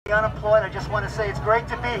the unemployed. I just want to say it's great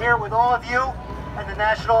to be here with all of you and the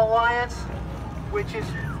National Alliance, which is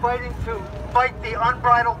fighting to fight the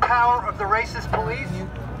unbridled power of the racist police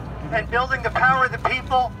and building the power of the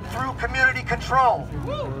people through community control.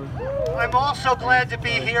 I'm also glad to be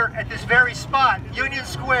here at this very spot, Union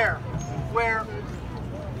Square, where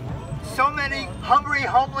so many hungry,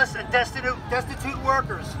 homeless, and destitute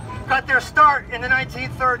workers got their start in the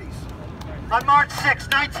 1930s. On March 6,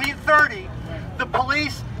 1930, the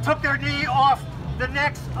police took their knee off the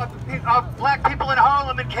necks of black people in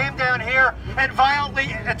Harlem and came down here and violently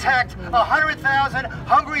attacked 100,000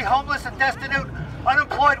 hungry, homeless, and destitute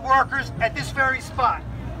unemployed workers at this very spot.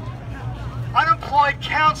 Unemployed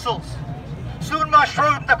councils soon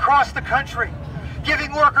mushroomed across the country,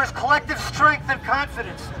 giving workers collective strength and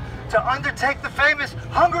confidence to undertake the famous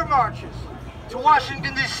hunger marches to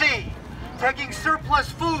Washington, D.C., taking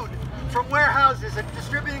surplus food from warehouses and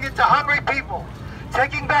distributing it to hungry people,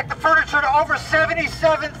 taking back the furniture to over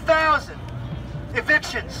 77,000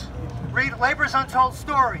 evictions. Read Labor's Untold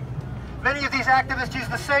Story. Many of these activists used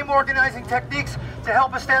the same organizing techniques to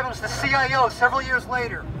help establish the CIO several years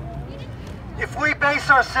later. If we base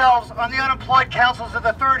ourselves on the unemployed councils of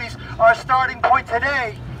the 30s, our starting point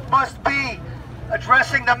today must be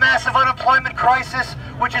addressing the massive unemployment crisis,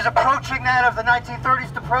 which is approaching that of the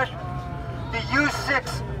 1930s depression. The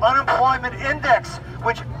U6 unemployment index,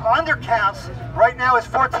 which undercounts right now, is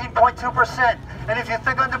 14.2%. And if you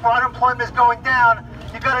think unemployment is going down,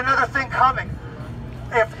 you've got another thing coming.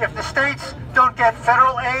 If the states don't get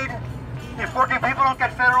federal aid, if working people don't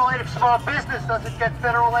get federal aid, if small business doesn't get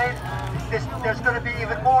federal aid, there's going to be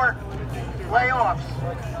even more layoffs.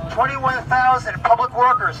 21,000 public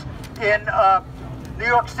workers in New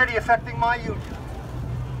York City affecting my union.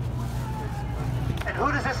 And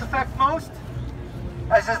who does this affect most?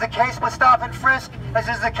 As is the case with stop and frisk, as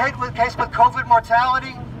is the case with COVID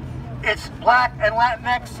mortality, it's black and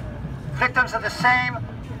Latinx victims of the same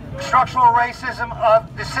structural racism of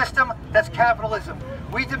the system that's capitalism.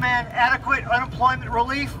 We demand adequate unemployment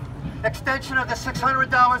relief, extension of the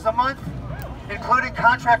 $600 a month, including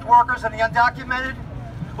contract workers and the undocumented,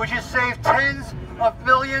 which has saved tens of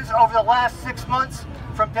millions over the last 6 months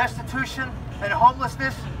from destitution and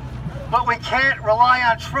homelessness. But we can't rely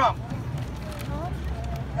on Trump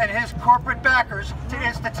and his corporate backers to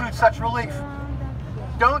institute such relief.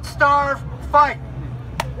 Don't starve, fight.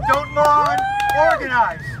 Don't mourn,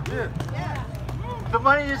 organize. The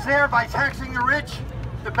money is there by taxing the rich,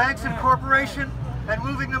 the banks and corporation, and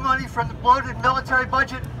moving the money from the bloated military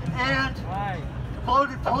budget and the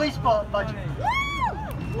bloated police budget.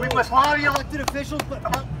 We must lobby elected officials, but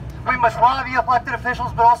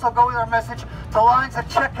also go with our message to lines at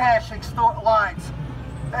check cashing lines,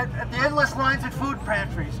 at the endless lines at food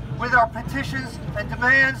pantries, with our petitions and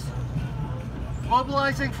demands,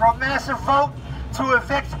 mobilizing for a massive vote to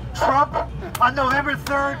evict Trump on November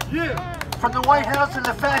 3rd from the White House and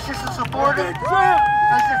the fascists and supporters,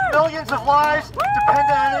 as if millions of lives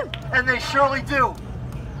depend on it, and they surely do.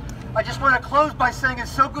 I just want to close by saying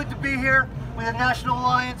it's so good to be here with the National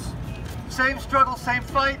Alliance. Same struggle, same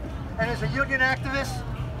fight. And as a union activist,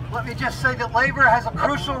 let me just say that labor has a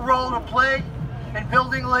crucial role to play in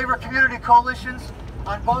building labor community coalitions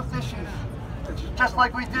on both issues. Just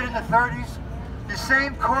like we did in the 30s, the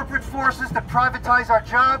same corporate forces that privatize our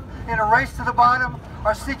job in a race to the bottom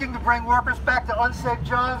are seeking to bring workers back to unsafe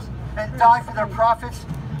jobs and die for their profits.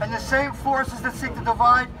 And the same forces that seek to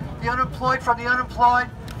divide the unemployed from the unemployed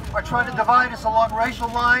are trying to divide us along racial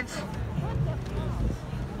lines.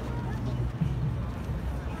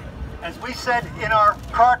 As we said in our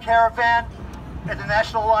car caravan at the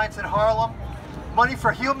National Alliance in Harlem, money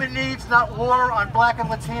for human needs, not war on black and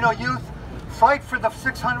Latino youth. Fight for the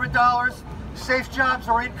 $600, safe jobs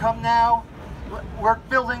or income now. We're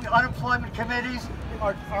building unemployment committees.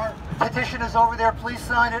 Our petition is over there, please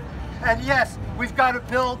sign it. And yes, we've got to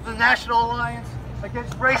build the National Alliance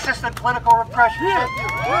against racist and political repression.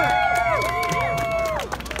 Thank you.